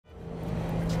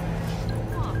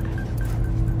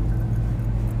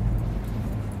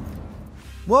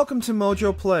Welcome to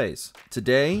MojoPlays.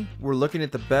 Today, we're looking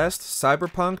at the best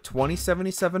Cyberpunk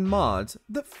 2077 mods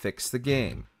that fix the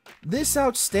game. This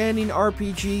outstanding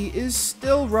RPG is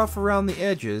still rough around the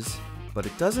edges, but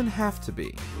it doesn't have to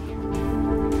be.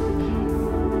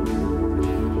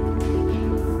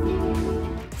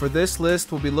 For this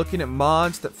list, we'll be looking at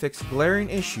mods that fix glaring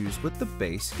issues with the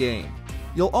base game.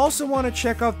 You'll also want to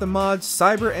check out the mods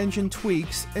Cyber Engine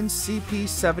Tweaks and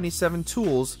CP77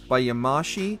 Tools by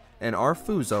Yamashi and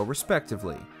rfuzzo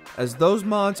respectively, as those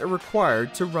mods are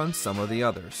required to run some of the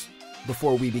others.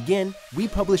 Before we begin, we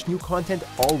publish new content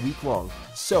all week long,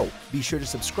 so be sure to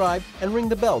subscribe and ring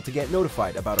the bell to get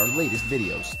notified about our latest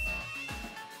videos.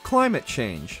 Climate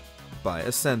Change by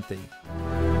Asenthi.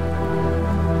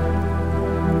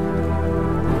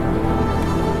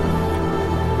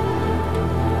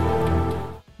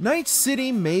 Night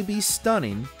City may be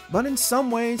stunning, but in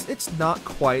some ways it's not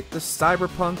quite the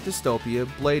cyberpunk dystopia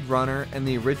Blade Runner and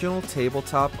the original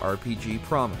tabletop RPG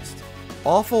promised.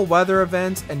 Awful weather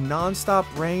events and non-stop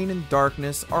rain and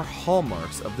darkness are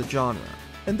hallmarks of the genre.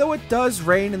 And though it does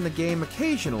rain in the game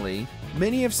occasionally,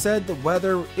 many have said the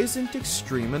weather isn't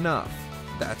extreme enough.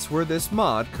 That's where this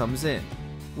mod comes in,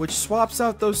 which swaps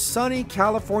out those sunny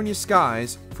California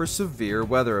skies for severe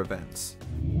weather events.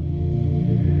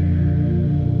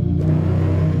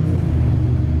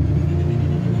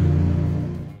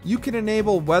 You can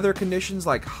enable weather conditions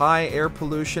like high air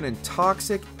pollution and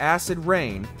toxic acid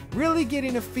rain, really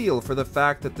getting a feel for the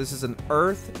fact that this is an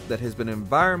Earth that has been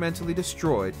environmentally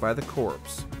destroyed by the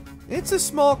corpse. It's a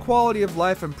small quality of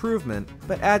life improvement,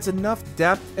 but adds enough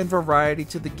depth and variety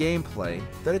to the gameplay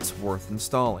that it's worth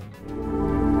installing.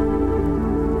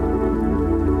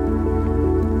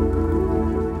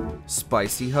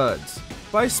 Spicy HUDs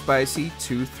by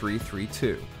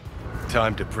Spicy2332.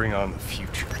 Time to bring on the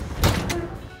future.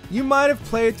 You might have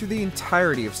played through the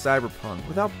entirety of Cyberpunk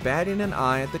without batting an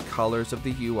eye at the colors of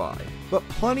the UI, but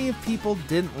plenty of people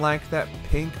didn't like that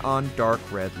pink on dark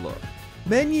red look.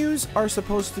 Menus are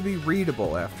supposed to be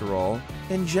readable after all,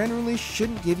 and generally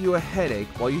shouldn't give you a headache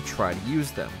while you try to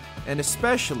use them, and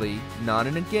especially not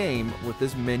in a game with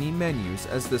as many menus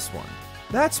as this one.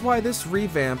 That's why this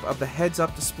revamp of the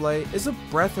heads-up display is a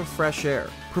breath of fresh air,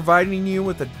 providing you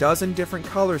with a dozen different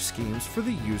color schemes for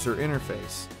the user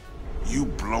interface. You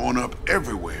blowing up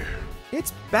everywhere.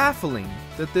 It's baffling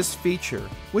that this feature,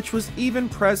 which was even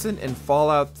present in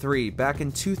Fallout 3 back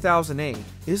in 2008,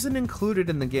 isn't included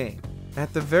in the game.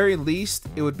 At the very least,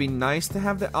 it would be nice to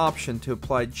have the option to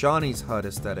apply Johnny's HUD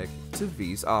aesthetic to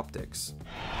V's optics.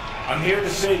 I'm here to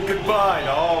say goodbye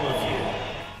to all of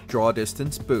you. Draw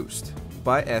Distance Boost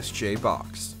by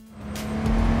sjbox.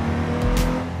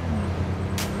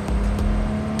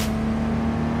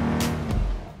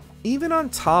 Even on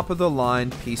top of the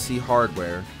line PC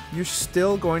hardware, you're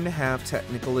still going to have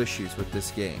technical issues with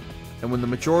this game. And when the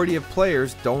majority of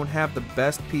players don't have the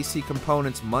best PC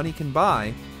components money can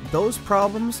buy, those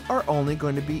problems are only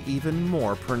going to be even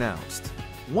more pronounced.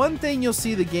 One thing you'll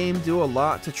see the game do a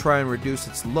lot to try and reduce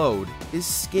its load is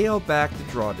scale back the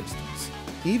draw distance.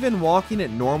 Even walking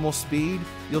at normal speed,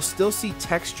 you'll still see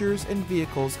textures and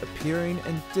vehicles appearing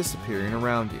and disappearing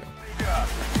around you.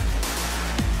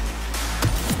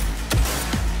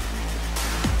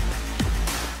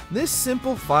 This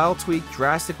simple file tweak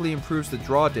drastically improves the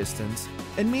draw distance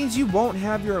and means you won't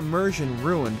have your immersion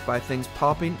ruined by things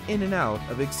popping in and out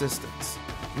of existence.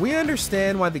 We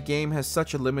understand why the game has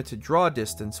such a limited draw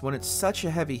distance when it's such a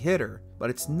heavy hitter, but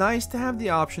it's nice to have the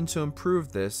option to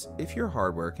improve this if your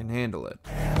hardware can handle it.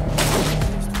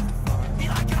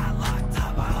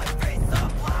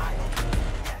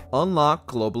 Unlock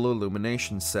Global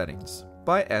Illumination Settings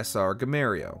by SR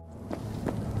Gamario.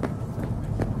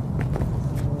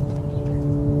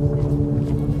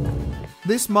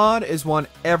 This mod is one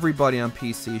everybody on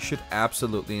PC should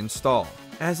absolutely install,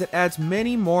 as it adds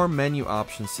many more menu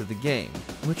options to the game,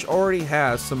 which already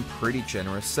has some pretty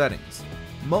generous settings.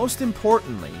 Most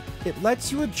importantly, it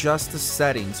lets you adjust the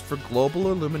settings for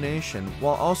global illumination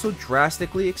while also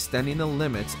drastically extending the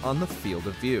limits on the field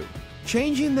of view.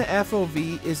 Changing the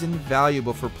FOV is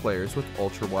invaluable for players with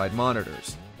ultra-wide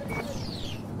monitors.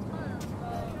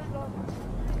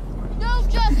 No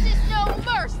justice, no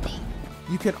mercy!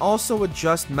 You can also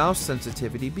adjust mouse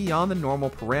sensitivity beyond the normal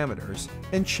parameters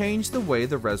and change the way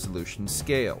the resolution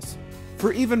scales.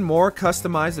 For even more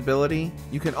customizability,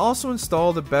 you can also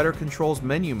install the Better Controls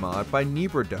menu mod by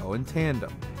Nibrado and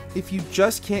Tandem. If you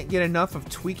just can't get enough of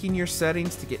tweaking your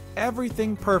settings to get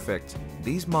everything perfect,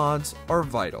 these mods are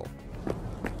vital.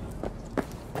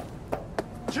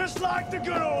 Just like the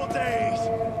good old days.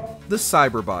 The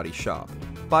CyberBody Shop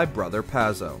by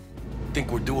BrotherPazzo.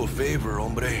 Think we're due a favor,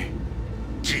 hombre.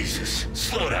 Jesus,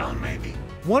 slow down, maybe.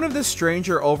 One of the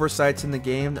stranger oversights in the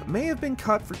game that may have been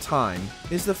cut for time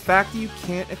is the fact that you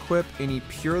can't equip any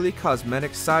purely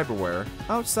cosmetic cyberware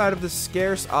outside of the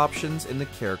scarce options in the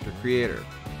character creator.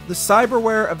 The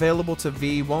cyberware available to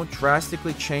V won't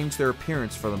drastically change their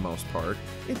appearance for the most part,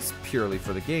 it's purely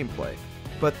for the gameplay.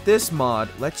 But this mod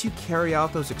lets you carry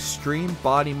out those extreme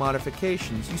body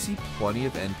modifications you see plenty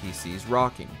of NPCs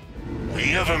rocking.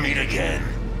 We ever meet again,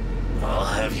 I'll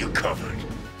have you covered.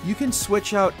 You can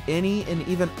switch out any and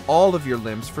even all of your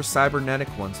limbs for cybernetic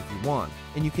ones if you want,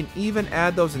 and you can even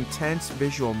add those intense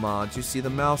visual mods you see the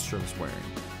Maelstroms wearing.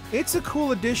 It's a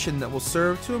cool addition that will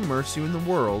serve to immerse you in the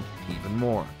world even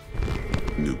more.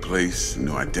 New place,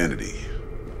 new identity.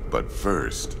 But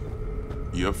first,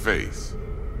 your face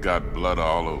got blood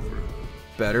all over it.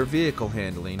 Better vehicle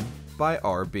handling by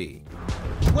RB.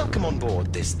 Welcome on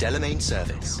board this Delamain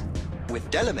service. With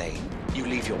Delamain, you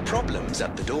leave your problems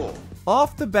at the door.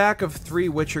 Off the back of 3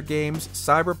 Witcher games,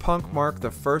 Cyberpunk marked the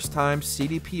first time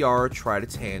CDPR tried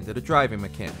its hand at a driving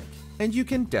mechanic, and you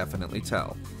can definitely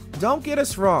tell. Don't get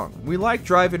us wrong, we like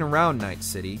driving around Night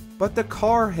City, but the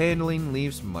car handling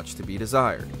leaves much to be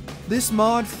desired. This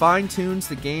mod fine-tunes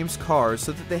the game's cars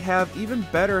so that they have even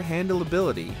better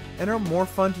handleability and are more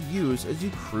fun to use as you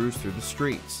cruise through the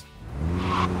streets.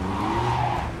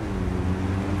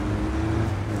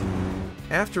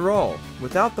 After all,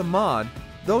 without the mod,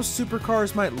 those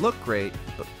supercars might look great,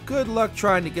 but good luck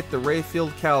trying to get the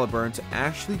Rayfield Caliburn to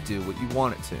actually do what you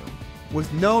want it to.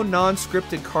 With no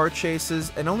non-scripted car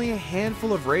chases and only a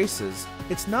handful of races,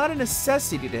 it's not a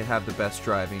necessity to have the best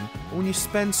driving, but when you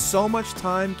spend so much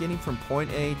time getting from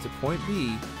point A to point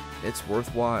B, it's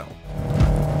worthwhile.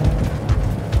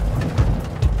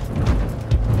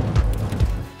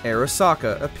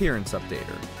 Arasaka Appearance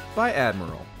Updater by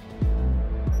Admiral.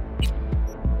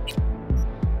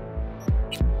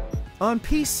 On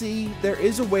PC, there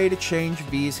is a way to change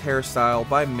V's hairstyle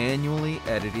by manually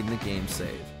editing the game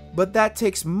save, but that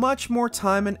takes much more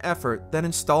time and effort than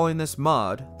installing this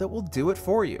mod that will do it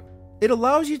for you. It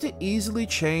allows you to easily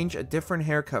change a different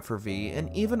haircut for V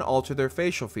and even alter their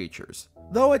facial features,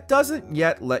 though it doesn't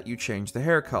yet let you change the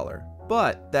hair color,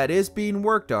 but that is being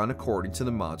worked on according to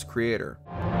the mod's creator.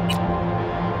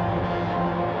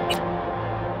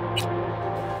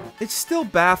 It's still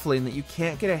baffling that you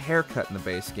can't get a haircut in the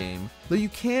base game, though you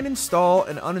can install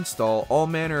and uninstall all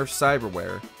manner of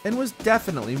cyberware, and was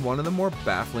definitely one of the more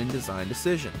baffling design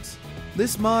decisions.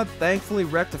 This mod thankfully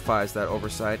rectifies that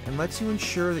oversight and lets you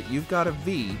ensure that you've got a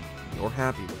V you're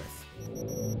happy with.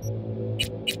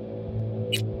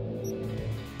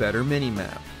 Better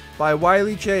Minimap by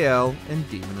Wiley JL and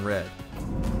Demon Red.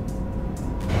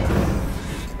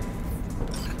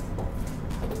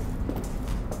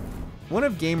 One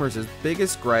of gamers'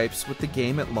 biggest gripes with the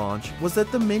game at launch was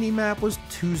that the minimap was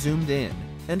too zoomed in,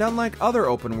 and unlike other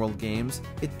open world games,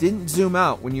 it didn't zoom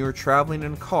out when you were traveling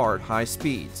in a car at high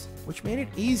speeds, which made it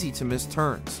easy to miss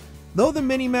turns. Though the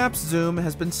minimap's zoom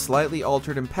has been slightly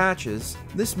altered in patches,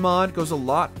 this mod goes a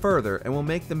lot further and will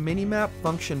make the minimap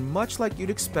function much like you'd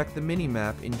expect the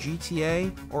minimap in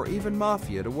GTA or even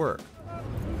Mafia to work.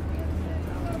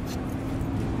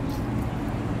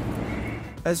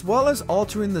 As well as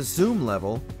altering the zoom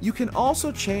level, you can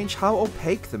also change how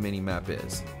opaque the minimap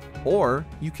is. Or,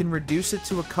 you can reduce it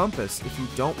to a compass if you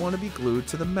don't want to be glued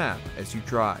to the map as you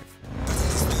drive.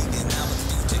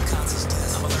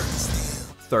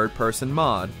 Third Person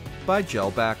Mod by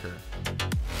Jelle Bakker.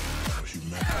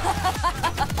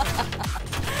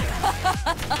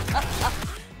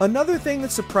 Another thing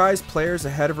that surprised players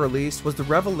ahead of release was the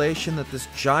revelation that this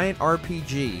giant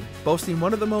RPG, boasting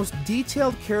one of the most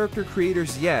detailed character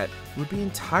creators yet, would be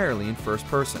entirely in first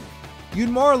person. You'd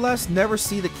more or less never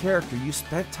see the character you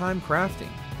spent time crafting.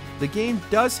 The game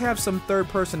does have some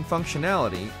third-person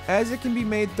functionality, as it can be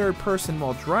made third-person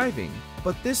while driving,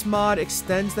 but this mod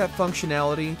extends that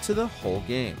functionality to the whole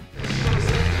game.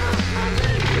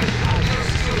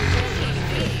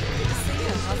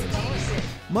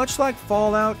 Much like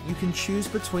Fallout, you can choose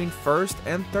between first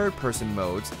and third person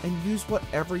modes and use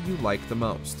whatever you like the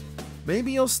most.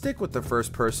 Maybe you'll stick with the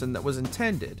first person that was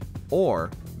intended, or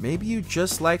maybe you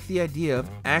just like the idea of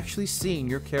actually seeing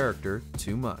your character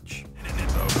too much.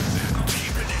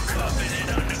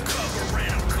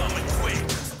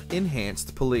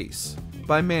 Enhanced Police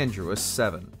by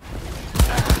Mandruous7.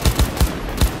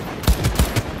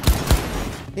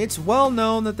 It's well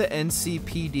known that the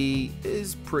NCPD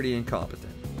is pretty incompetent.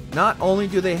 Not only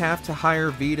do they have to hire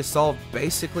V to solve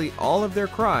basically all of their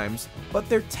crimes, but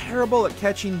they're terrible at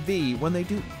catching V when they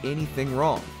do anything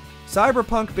wrong.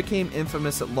 Cyberpunk became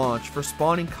infamous at launch for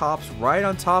spawning cops right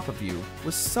on top of you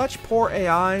with such poor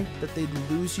AI that they'd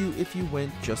lose you if you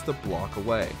went just a block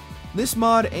away. This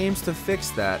mod aims to fix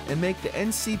that and make the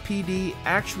NCPD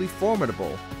actually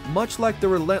formidable, much like the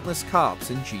relentless cops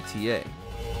in GTA.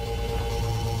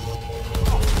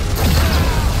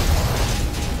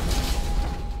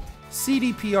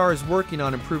 CDPR is working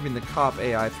on improving the cop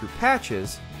AI through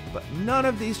patches, but none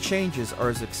of these changes are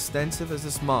as extensive as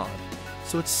this mod,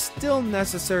 so it's still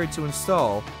necessary to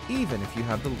install even if you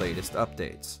have the latest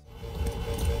updates.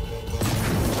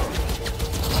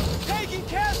 Taking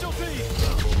casualties!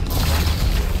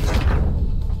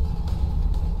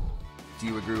 Do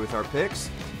you agree with our picks?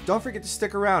 Don't forget to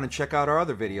stick around and check out our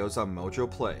other videos on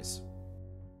MojoPlays.